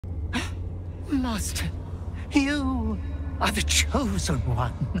Master, you are the chosen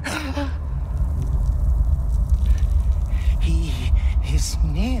one. He is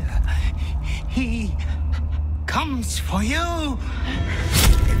near. He comes for you.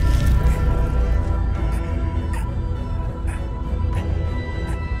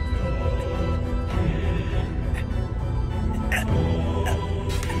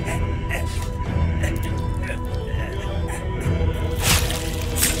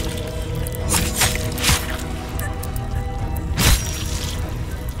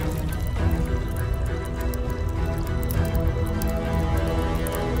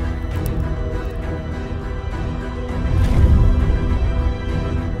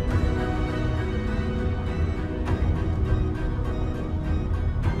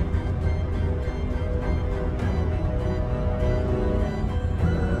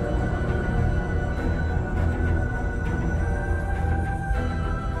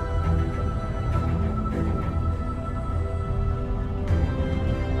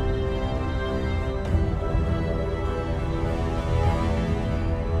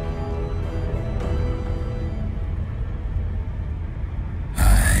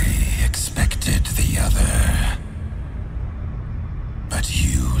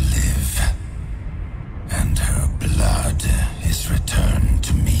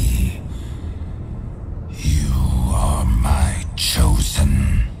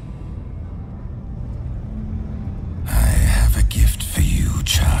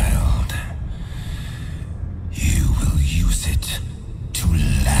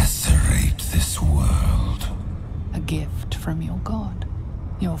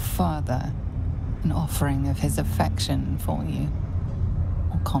 An offering of his affection for you,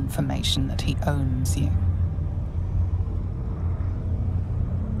 or confirmation that he owns you.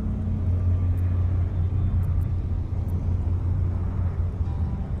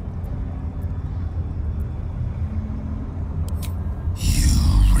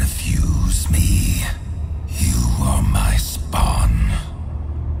 You refuse me. You are my spawn.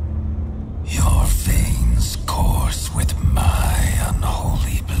 Your veins course with my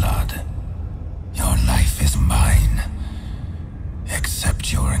unholy blood. Your life is mine.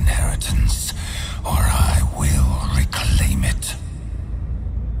 Accept your inheritance, or I will reclaim it.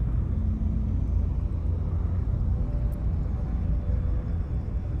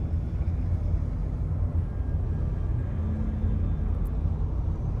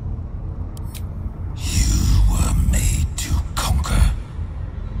 You were made to conquer,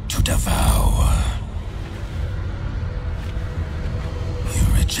 to devour.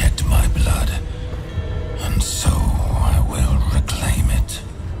 You reject my blood, and so I will reclaim it.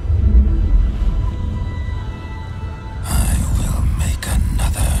 I will make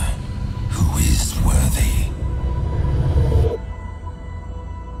another who is worthy.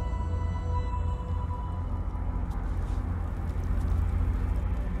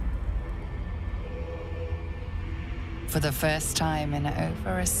 For the first time in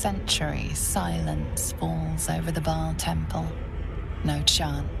over a century, silence falls over the Bhaal temple. No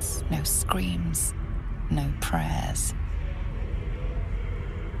chants, no screams, no prayers.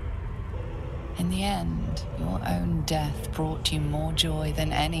 In the end, your own death brought you more joy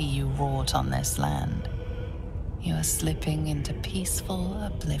than any you wrought on this land. You are slipping into peaceful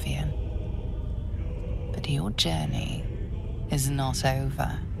oblivion. But your journey is not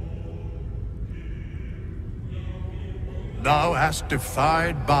over. Thou hast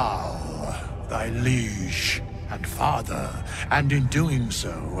defied Bhaal, thy liege and father, and in doing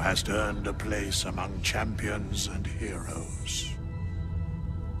so hast earned a place among champions and heroes.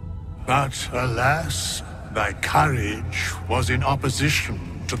 But alas, thy courage was in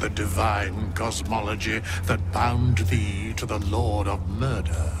opposition to the divine cosmology that bound thee to the Lord of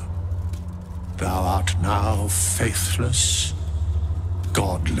Murder. Thou art now faithless,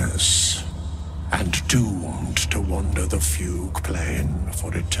 godless, and doomed to wander the fugue plane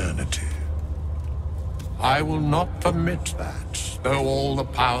for eternity. I will not permit that, though all the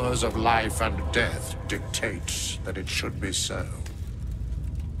powers of life and death dictate that it should be so.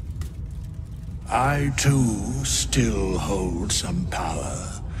 I, too, still hold some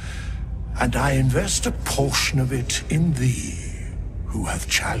power, and I invest a portion of it in thee, who hath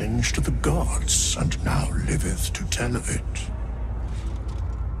challenged the gods and now liveth to tell of it.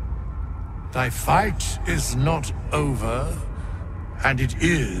 Thy fight is not over, and it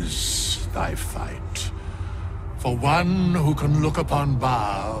is thy fight. For one who can look upon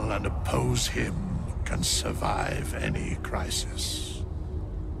Bhaal and oppose him can survive any crisis.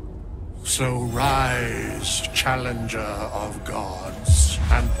 So rise, challenger of gods,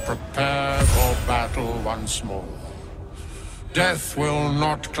 and prepare for battle once more. Death will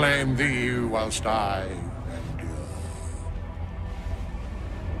not claim thee whilst I endure.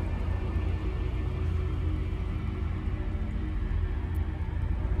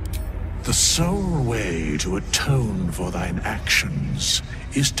 The sole way to atone for thine actions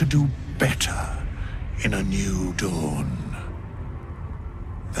is to do better in a new dawn.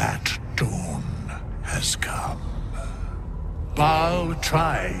 That dawn has come. Bhaal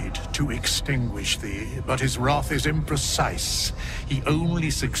tried to extinguish thee, but his wrath is imprecise. He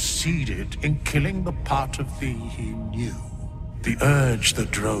only succeeded in killing the part of thee he knew. The urge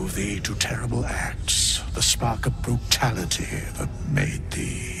that drove thee to terrible acts, the spark of brutality that made thee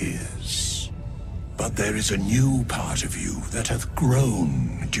his. But there is a new part of you that hath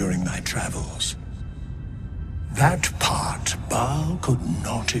grown during thy travels. That part Bhaal could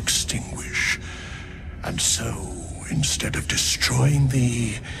not extinguish, and so, instead of destroying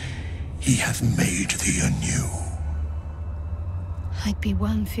thee, he hath made thee anew. I'd be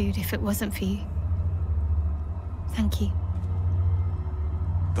worm food if it wasn't for you. Thank you.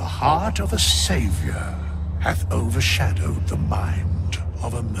 The heart of a savior hath overshadowed the mind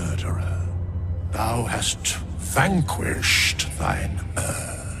of a murderer. Thou hast vanquished thine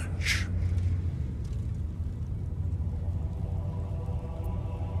urge.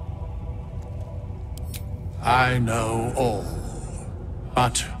 I know all,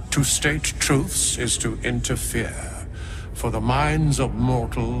 but to state truths is to interfere, for the minds of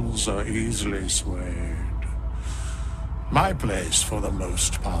mortals are easily swayed. My place, for the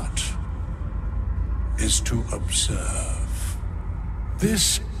most part, is to observe.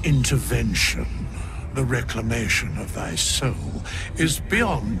 This intervention, the reclamation of thy soul, is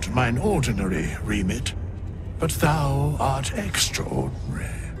beyond mine ordinary remit, but thou art extraordinary.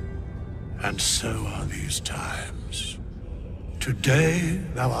 And so are these times. Today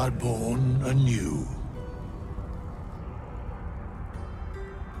thou art born anew.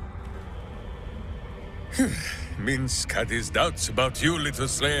 Minsk had his doubts about you, little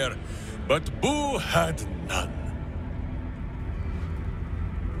slayer, but Boo had none.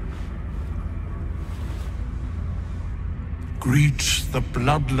 Greet the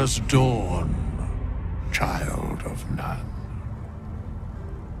bloodless dawn, child of none.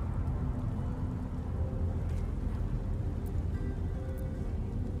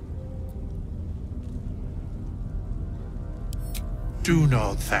 Do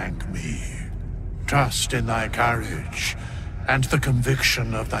not thank me. Trust in thy courage and the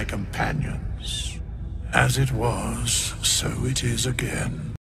conviction of thy companions. As it was, so it is again.